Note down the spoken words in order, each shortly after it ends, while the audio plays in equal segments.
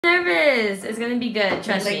Nervous. It's gonna be good.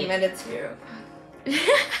 Trust me. Minutes here.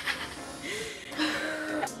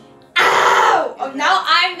 Ow! Oh, now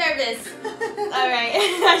I'm nervous. Alright.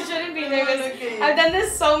 I shouldn't be nervous. Okay. I've done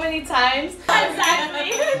this so many times.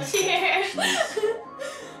 Exactly. Cheers.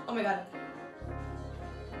 Oh my god.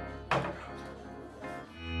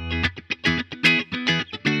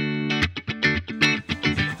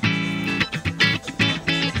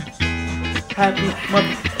 Happy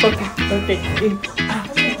motherfucking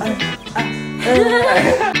birthday.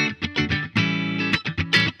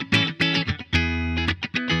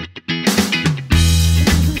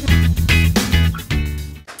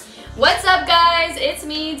 What's up, guys? It's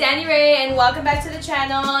me, Danny Ray, and welcome back to the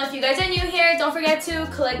channel. If you guys are new here, don't forget to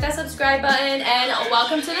click that subscribe button and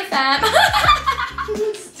welcome to the fam.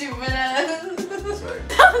 Stupid ass.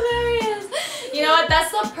 Hilarious. You know what?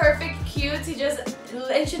 That's the perfect cue to just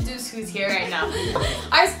introduce who's here right now.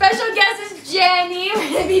 Our special guest is Jenny.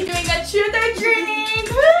 We're gonna be doing a truth or drink.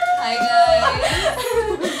 Hi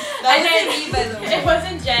guys. That wasn't me, by the way. It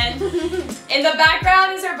wasn't Jen. In the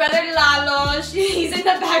background is her brother Lalo. He's in the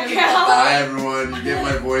background. Hi everyone. You get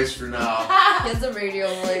my voice for now. He has a radio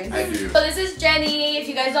voice. I do. So this is Jenny. If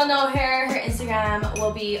you guys don't know her, her Instagram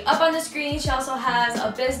will be up on the screen. She also has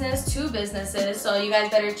a business, 2 businesses. So you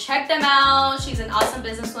guys better check them out. She's an awesome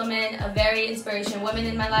businesswoman, a very inspirational woman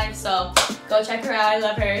in my life. So go check her out. I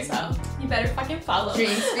love her. So you better fucking follow.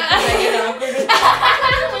 Drinks because I get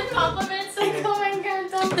awkward. With compliments. Like, oh my god,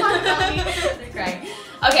 don't fuck me. They're crying.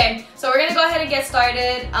 Okay, so we're gonna go ahead and get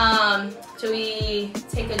started. Should we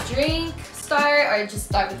take a drink, start, or just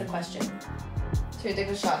start with the question? Should we take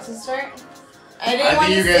a shot to start? I I didn't want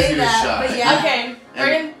think to you guys say need a that, shot. but yeah. Okay,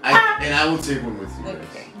 we're gonna. And I will take one with you. guys.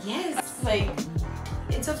 Okay. Yes, like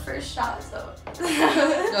it's a first shot, so.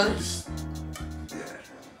 Just, yeah.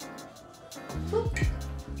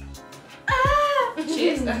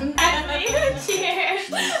 Cheers.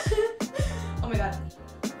 Cheers. Oh my god.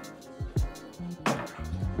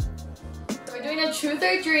 So we're doing a truth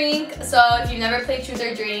or drink. So if you've never played truth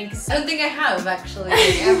or drinks. I don't think I have actually,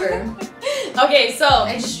 ever. Okay, so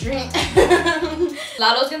I just drink.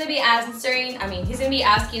 Lalo's gonna be he's gonna be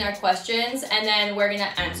asking our questions and then we're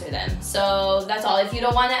gonna answer them. So that's all. If you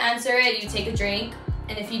don't wanna answer it, you take a drink.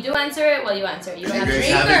 And if you do answer it, well, you answer it. You don't You have to guys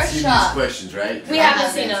drink or haven't a seen shot. these questions, right? We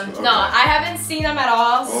haven't seen them. Okay. No, I haven't seen them at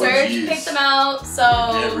all. Oh, Serge geez. picked them out, so.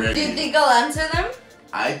 Get ready. Do you think I'll answer them?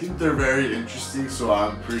 I think they're very interesting, so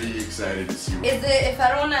I'm pretty excited to see what. Is it if I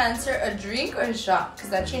don't want to answer a drink or a shot? Because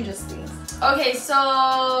that changes things. Okay,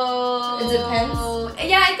 so. It depends?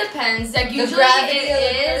 Yeah, it depends. Like, usually gravity of the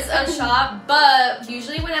it is a person. shot, but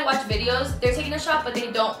usually when I watch videos, they're taking a shot, but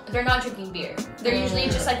they're not drinking beer. They're usually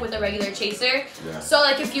just like with a regular chaser. Yeah. So,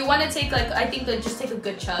 like, if you want to take, like, I think just take a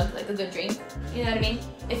good chug, like a good drink. You know what I mean?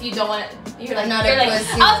 If you don't want to, you're like, not you're a like, I was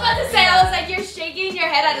pussy. about to say, I was like, you're shaking your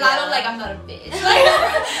head at Lalo, like, I'm not a bitch. Like,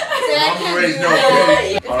 Always no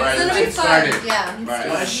kidding. All right, It's gonna let's be get fun. started. Yeah. All right.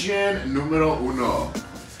 Question numero uno.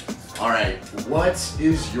 All right, what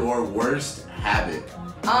is your worst habit?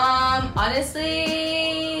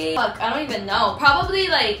 honestly, fuck, I don't even know. Probably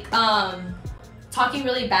like, talking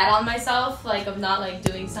really bad on myself, like of not like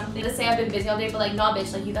doing something. Let's say I've been busy all day, but like, no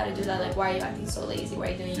bitch, like you gotta do that. Like, why are you acting so lazy? Why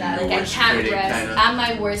are you doing that? Your Like, I worst can't critic, rest. kinda. I'm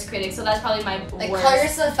my worst critic, so that's probably my Like, worst. call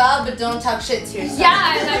yourself out, but don't talk shit to yourself.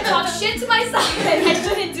 Yeah, and I talk shit to myself, and I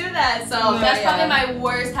shouldn't do that. So Oh, that's yeah. probably my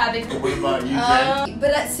worst habit. What about you, Jen?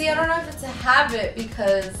 But see, I don't know if it's a habit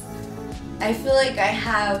because I feel like I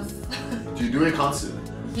have. Do you do it constantly?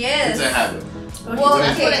 Yes. It's a habit. Well,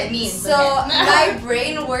 That's okay, what it means, so okay. my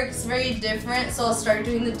brain works very different. So I'll start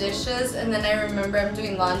doing the dishes, and then I remember I'm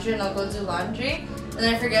doing laundry, and I'll go do laundry, and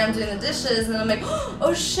then I forget I'm doing the dishes, and I'm like,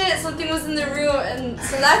 oh shit, something was in the room, and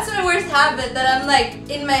so that's my worst habit. That I'm like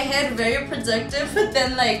in my head very productive, but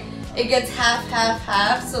then like it gets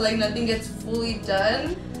half, so like nothing gets fully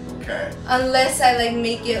done, Okay. unless I like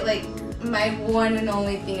make it like my one and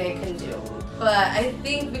only thing I can do. But I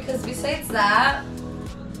think because besides that,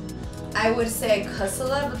 I would say I cuss a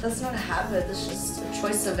lot, but that's not a habit. It's just a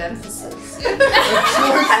choice of emphasis. Choice.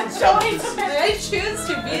 I choose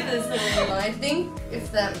to be this way. I think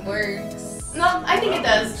if that works. No, I think it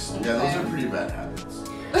does. Yeah, those are pretty bad habits.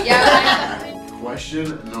 Yeah.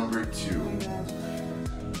 Question number 2.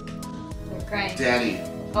 You're crying. Danny,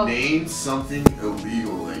 Oh. name something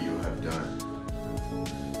illegal that you have done.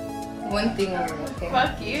 One thing we're okay.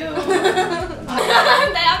 Fuck you.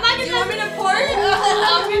 I'm not gonna. Do you want me to pour?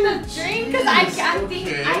 I'm gonna drink because I think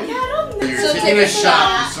Okay. I don't know. You're So taking take a a shot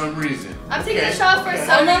shot. for some reason. I'm taking a Okay. shot for Okay.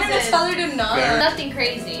 some I'm not gonna reason. tell her to not. Fair. Nothing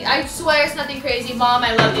crazy. I swear it's nothing crazy. Mom,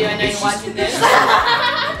 I love you. I know It's you're just- watching this.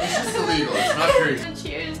 It's just illegal. It's not crazy.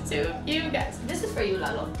 Cheers to you guys. This is for you,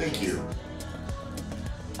 Lalo. Thank you.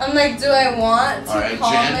 I'm like, do I want to Alright,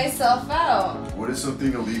 call Jen. myself out? What is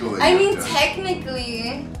something illegal that I you mean, have done?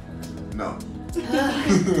 technically, No.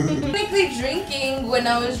 technically drinking when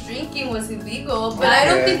I was drinking was illegal, but I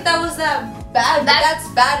don't Okay. think that was that bad. That's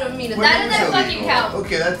bad of me to When That it was doesn't fucking illegal. count.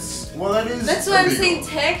 Okay, that is. That's why I'm illegal. saying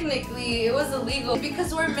technically it was illegal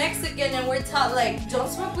because we're Mexican and we're taught like don't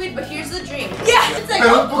smoke weed, but here's the drink. Yeah, it's like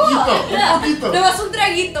Pero oh un cool. poquito, Yeah, un poquito. there was un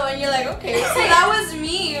traguito, and you're like okay. So that was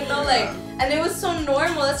me, you know, like, and it was so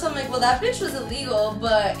normal. That's why I'm like, well, that bitch was illegal,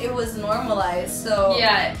 but it was normalized. So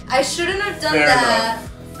Yeah. I shouldn't have done Fair that,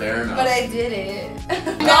 Fair enough. but I did it.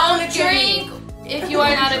 Don't drink if you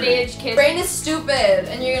are not of age, kids. Brain is stupid,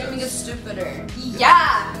 and you're gonna make it stupider.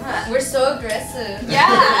 Yeah. We're so aggressive.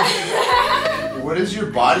 Yeah. What is your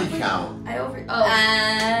body count? I over. Oh.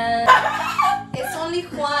 It's only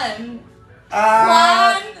Juan.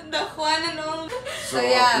 Ah. Juan, the Juan and only. So,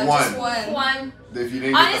 yeah, one. just one. One. If you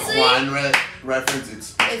didn't Honestly- get the Juan reference,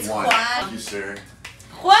 it's It's one. Juan. Thank you, sir.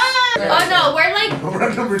 Juan. Oh no, we're like We're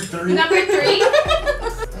at number 3. number 3.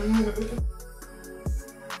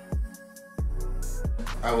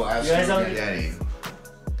 I will ask You guys you don't- again, Danny.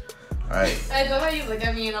 Alright. I love how you look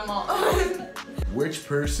at me and I'm all. Which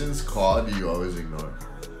person's call do you always ignore?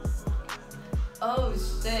 Oh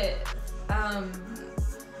shit.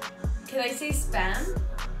 Can I say spam?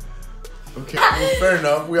 Okay, well, fair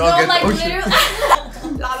enough. We all No, get like okay.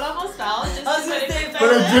 literally. Lalo almost fell. Just I was to gonna put it say, in But I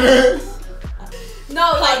perspective. didn't.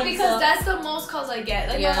 No, like Thumbs because up. that's the most calls I get.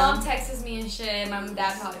 Like Yeah. my mom texts me and shit. My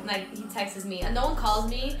dad calls, like he texts me, and no one calls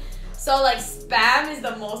me. So like spam is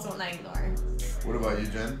the most one I ignore. What about you,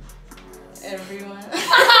 Jen? Everyone.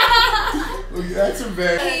 Okay, that's a I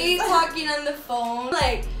very. hate talking on the phone.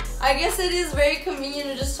 Like, I guess it is very convenient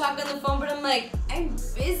to just talk on the phone, but I'm like, I'm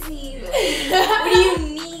busy. What do you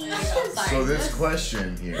need? So this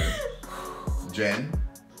question here, Jen,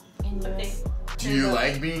 do you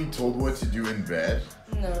like being told what to do in bed,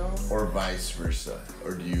 No. or vice versa,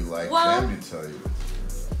 or do you like Well- them to tell you?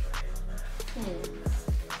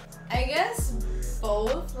 I guess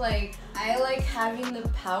both. Like, I like having the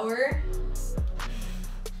power,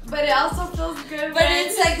 But it also feels good. but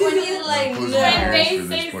it's like when you like Who's no. when Yes, they for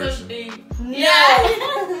this say person. something.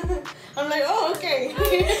 Yeah. I'm like, oh, okay.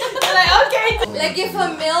 I'm like, okay. Like if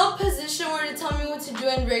a male position were to tell me what to do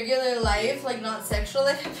in regular life, like not sexual,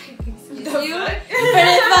 like I'm like, excuse you. But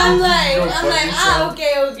if I'm like, No, I'm but like, you ah, sound-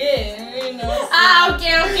 okay, you know. Ah,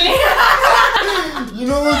 okay. You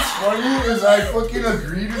know what's funny is I fucking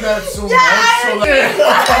agree to that so much. So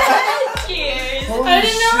like, Cheers. holy I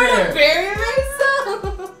didn't know where to shit. bury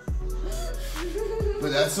myself.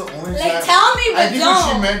 But that's the only Like, time. tell me, I but think what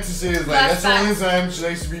she don't. meant to say is like That's that's the only time she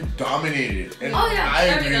likes to be dominated. And Oh, yeah, I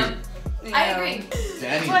agree. I agree. Danny,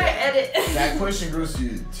 That's why I edit. that question goes to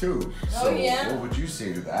you too. So Oh, yeah? what would you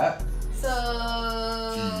say to that?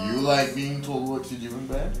 So. Do you like being told what to do in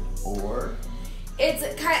bed? Or It's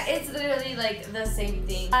literally like the same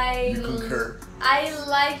thing. you concur? I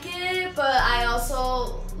like it, but I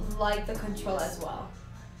also like the control as well.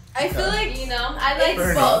 I feel like, You know, I like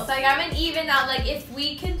Fair both. enough. Like I'm an even out. Like if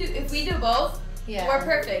we do both, yeah. we're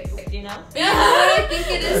perfect. You know. But you know what I think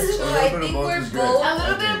it is too? A I little bit of think both we're is good. both. A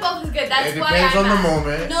little bit of both is good. That's It why depends I'm on the at.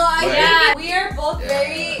 moment. No, I but- Yeah. think we are both Yeah.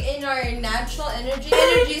 very in our natural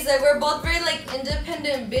energies. Like we're both very like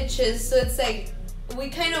independent bitches. So it's like we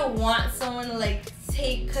kind of want someone to like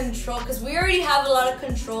take control because we already have a lot of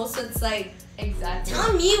control. So it's like Exactly.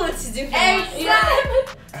 tell me what to do. Exactly.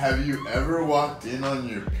 Have you ever walked in on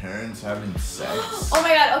your parents having sex? Oh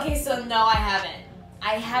my god. Okay, so no, I haven't.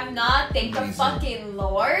 I have not. Thank the Amazing. fucking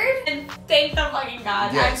Lord and thank the fucking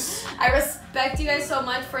God. Yes. I respect you guys so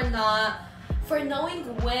much for knowing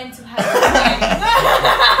when to have.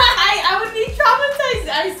 I would be traumatized.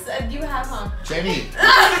 I said you have, huh? Jenny,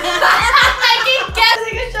 I can guess.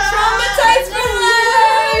 Traumatized for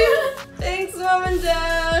life. Thanks, mom and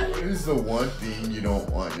dad. what is the one thing you don't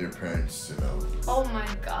want your parents to know? Oh my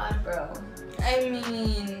god, bro. I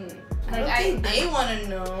mean, I don't Like, think they want to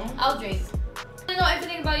know. I'll drink. I don't know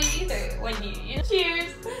everything about you either. When you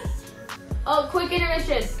cheers. Oh, quick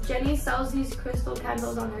intermission. Jenny sells these crystal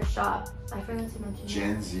candles on her shop. I forgot to mention.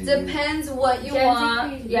 Gen Z. Depends what you Gen Z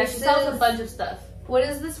want. queen. Yeah, she sells a bunch of stuff. What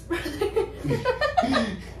is this?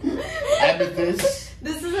 Amethyst.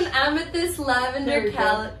 This is an amethyst There lavender we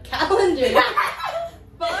go. calendar.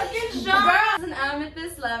 Fucking shot. This is an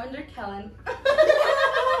amethyst lavender calendar.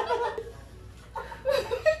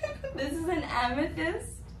 This is an amethyst.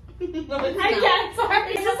 No, it's I not. can't,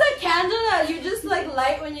 sorry. This is a candle that you just like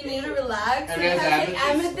light when you need to relax. And it it has has like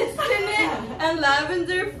amethyst in it and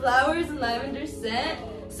lavender flowers and lavender scent.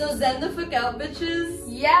 So zen the fuck out, bitches.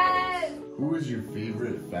 Yes. Who is your favorite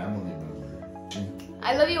family member?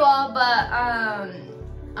 I love you all, but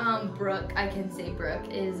Brooke, I can say Brooke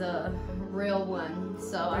is a real one.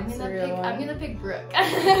 So I'm gonna pick Brooke.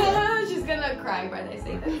 She's gonna cry when I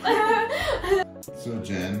say that. So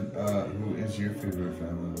Jen, who is your favorite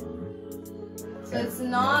family member? So it's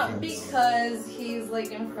not because he's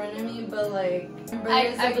like in front of me, but like I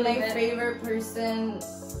like my believe it. favorite person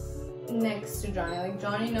next to Johnny. Like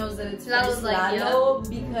Johnny knows that it's Lalo's like, Lalo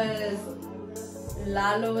because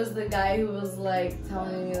Lalo was the guy who was like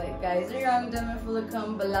telling me like guys are young, dumb and full of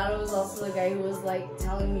cum, but Lalo was also the guy who was like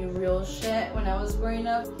telling me real shit when I was growing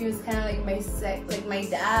up. He was kind of like my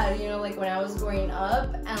dad, you know, like when I was growing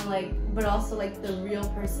up, and like but also like the real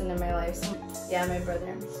person in my life. So yeah, my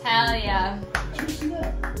brother. Hell yeah. Cheers to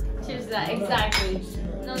that. Cheers to that. Exactly.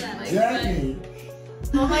 No, that like. Jackie.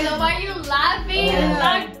 Oh my god, why are you laughing? It's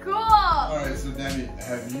not cool. Alright, so Demi,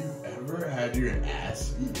 have you ever had your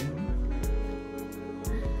ass eaten?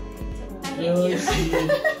 I hate you.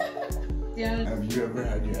 Yeah. Have you ever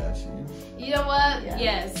had your ass eaten? You know what? Yeah.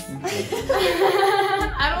 Yes.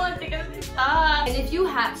 I don't want to think of this. And if you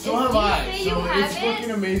have, So have I. say So you it's haven't,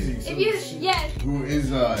 fucking amazing. So if you, yes. Who is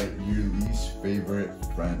your least favorite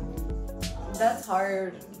friend? That's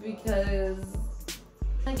hard because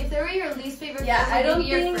Like if they were your least favorite Yeah, friend, I don't maybe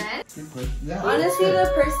your think- friend. Good question. Yeah. honestly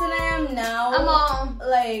the person I am now, I'm all.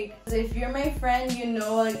 like if you're my friend, you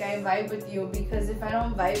know like I vibe with you, because if I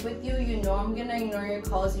don't vibe with you, you know I'm gonna ignore your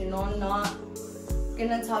calls, you know I'm not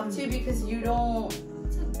gonna talk to you because you don't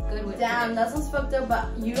Good way to damn put that sounds fucked up, but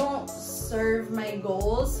you don't serve my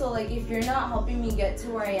goals. So like if you're not helping me get to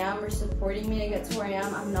where I am or supporting me to get to where I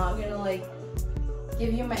am, I'm not gonna like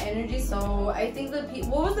give you my energy. So I think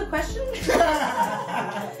what was the question?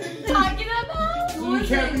 talking about. So you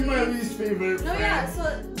can't be my least favorite friend. No, yeah, so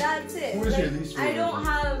that's it. Who is your Like, least I favorite don't friend?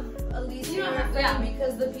 have a least You don't favorite have- friend yeah.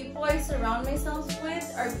 because the people I surround myself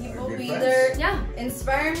with are people Are who good either Yeah.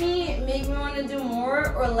 inspire me, make me want to do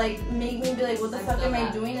more, or like make me be like, what the I fuck feel am I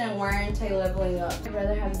that. doing and why aren't I leveling up? I'd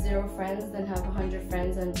rather have 0 friends than have 100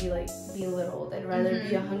 friends and be like belittled. I'd rather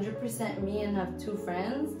be 100% me and have 2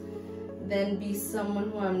 friends than be someone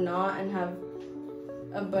who I'm not and have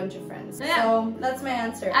a bunch of friends. Yeah. So that's my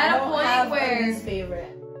answer. At I a don't point have where- a least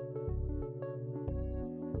favorite.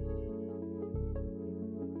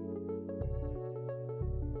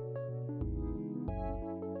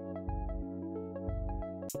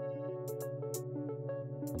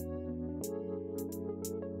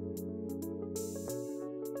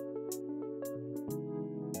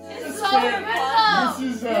 It's so professional.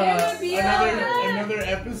 This is You're gonna be another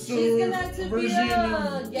episode She's gonna have to be version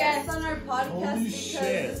a of- guest on our podcast Holy because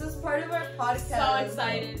shit. this is part of our podcast. So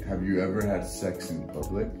excited. Have you ever had sex in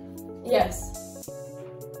public? Yes.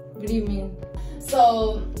 What do you mean?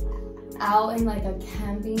 So, out in like a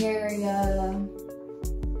camping area,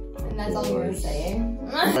 and that's all we're gonna say.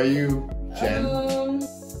 Are you, Jen?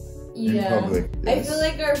 In Yeah. public. I Yes. feel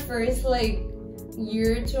like our first like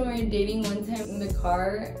year or 2 we were dating one time in the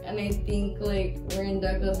car, and I think like we're in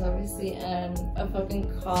Douglas obviously, and a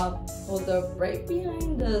fucking cop pulled up right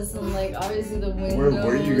behind us, and like obviously the window.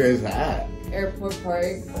 Where you guys at? Airport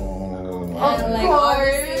Park. Oh, And Of like course,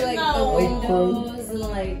 obviously like no. the windows and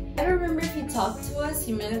like I don't remember if he talked to us.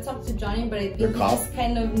 He might have talked to Johnny, but I think The he cop? just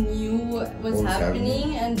kind of knew what was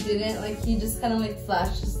happening and didn't like. He just kind of like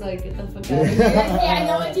flashed, just like get the fuck out of here. Yeah, I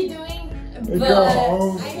know what you're doing. Hey, But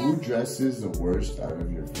girl, I who dresses the worst out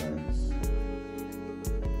of your friends?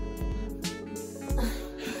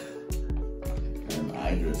 And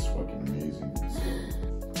I dress fucking amazing.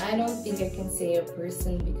 So. I don't think I can say a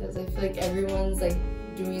person because I feel like everyone's like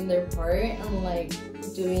doing their part and like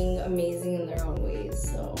doing amazing in their own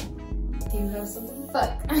ways. So, do you have something?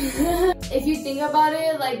 Fuck. If you think about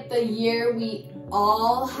it, like the year we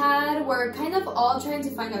all had, we're kind of all trying to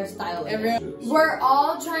find our style. We're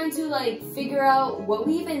all trying to like figure out what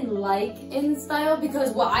we even like in style,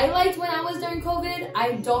 because what I liked when I was during COVID,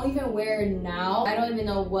 I don't even wear now. I don't even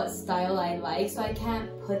know what style I like, so I can't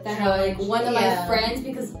put that on like one of my friends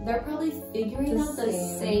because they're probably figuring out the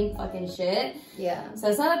same fucking shit. Yeah. So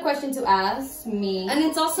it's not a question to ask me. And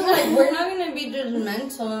it's also like we're not gonna be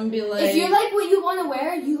judgmental and be like, If you like what you want to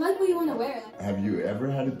wear, you like what you want to wear. Have you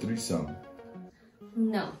ever had a threesome?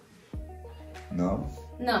 No. No?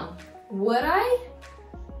 No. Would I?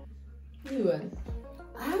 you would.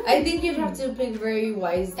 I I think you'd have to pick very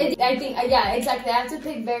wisely. I think, yeah, exactly. I have to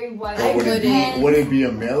pick very wisely. I Would wouldn't. it be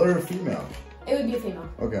a male or a female? It would be a female.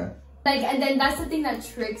 Okay. Like, and then that's the thing that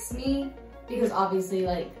tricks me, because obviously,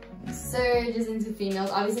 like, Serge is into females.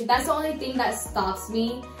 Obviously, that's the only thing that stops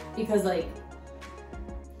me, because, like,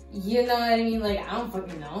 You know what I mean? Like, I don't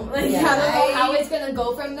fucking know. Like, Yeah, I don't know how it's gonna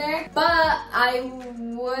go from there. But I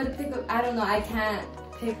would pick up, I don't know, I can't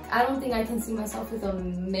pick, I don't think I can see myself with a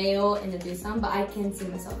male in a threesome, but I can see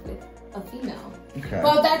myself with a female. Okay.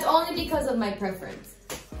 But that's only because of my preference.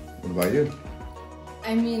 What about you?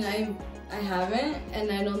 I mean, I haven't,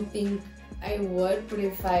 and I don't think I would, but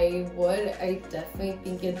if I would, I definitely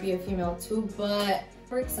think it'd be a female too. But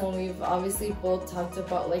and we've obviously both talked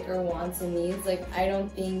about like our wants and needs. Like, I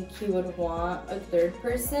don't think he would want a third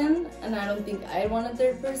person, and I don't think I'd want a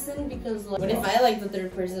third person, because like, what if I like the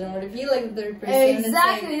third person, and what if he liked the third person?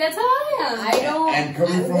 Exactly, that's how I am. I don't. And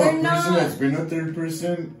coming from a we're person not, that's been a third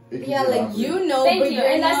person, it can yeah, get like awkward. you know, Thank but you, you're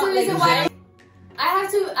and that's not, the reason like, why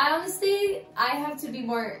I have to be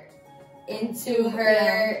more into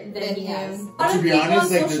her than he has. To be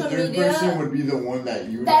honest, like the third person would be the one that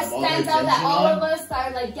you would that have all the stands attention out, that all on. of us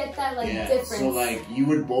are like, get that like Yeah, difference. so like you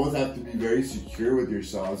would both have to be very secure with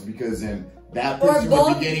yourselves, because then that or person both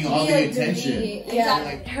would be getting all the like, attention. Yeah,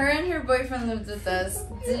 Like, her and her boyfriend lived with us.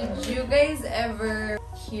 Did you guys ever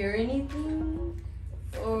hear anything?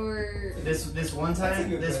 Or this one time?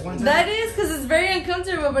 that is, because it's very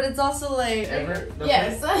uncomfortable, but it's also like Ever?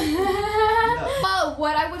 Yes. No. But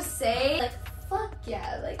what I would say, like, fuck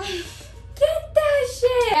yeah, like, get that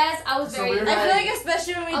shit. Yes, I was So very. we were I feel like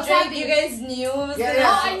especially when we I was drank, happy. you guys knew it was Yeah, gonna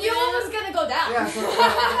yeah. Oh, I knew it was gonna go down. Yeah,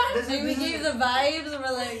 so this Like, we gave the vibes, and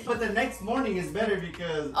we're like, but the next morning is better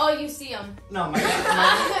because Oh, you see him. no, my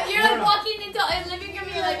You're no, like no. walking into a living room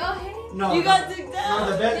and you're like, oh, hey. No, you no. got dicked out.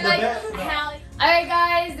 No, the bed, You're like, no. hell. Alright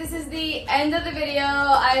guys, this is the end of the video.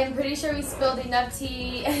 I'm pretty sure we spilled enough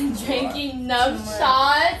tea and drank enough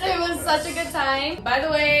shots. It was such a good time. By the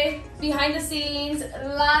way, behind the scenes,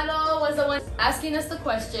 Lalo was the one asking us the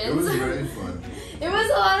questions. it was very fun. It was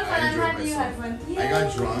a lot of fun. I I'm enjoyed happy you had myself. fun. I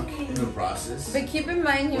got drunk in the process. But keep in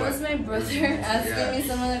mind, he What? was my brother asking me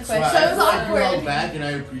some of the So I questions. That was feel like you awkward. held back, and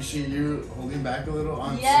I appreciate you holding back a little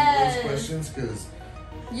on Yes. some of those questions, because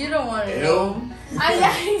You don't want to Ew. know.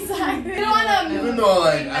 Yeah, exactly. You don't want to even though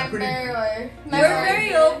like I'm pretty or We're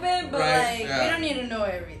very open, but Right, like, yeah. we don't need to know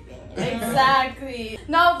everything. Exactly.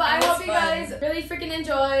 No, but I It was hope you fun. guys really freaking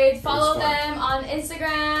enjoyed. Follow fun. them on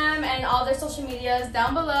Instagram and all their social medias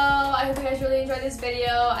down below. I hope you guys really enjoyed this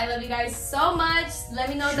video. I love you guys so much. Let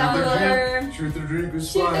me know down below. Truth or drink was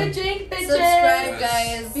Shoot fun. the drink, bitches. Subscribe,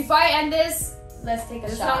 guys. Before I end this, let's take a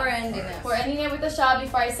This is shot. how we're ending it. We're ending it with a shot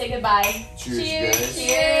before I say goodbye. Cheers, Cheers. guys.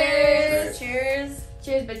 Cheers. Cheers.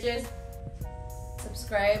 Cheers, bitches.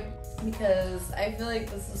 Subscribe, because I feel like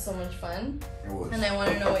this is so much fun, It was. and I want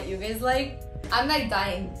to know what you guys like. I'm like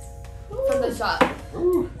dying from the shot.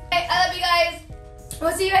 Ooh. Okay, I love you guys.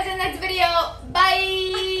 We'll see you guys in the next video.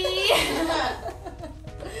 Bye.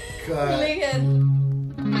 God. Really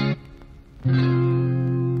good.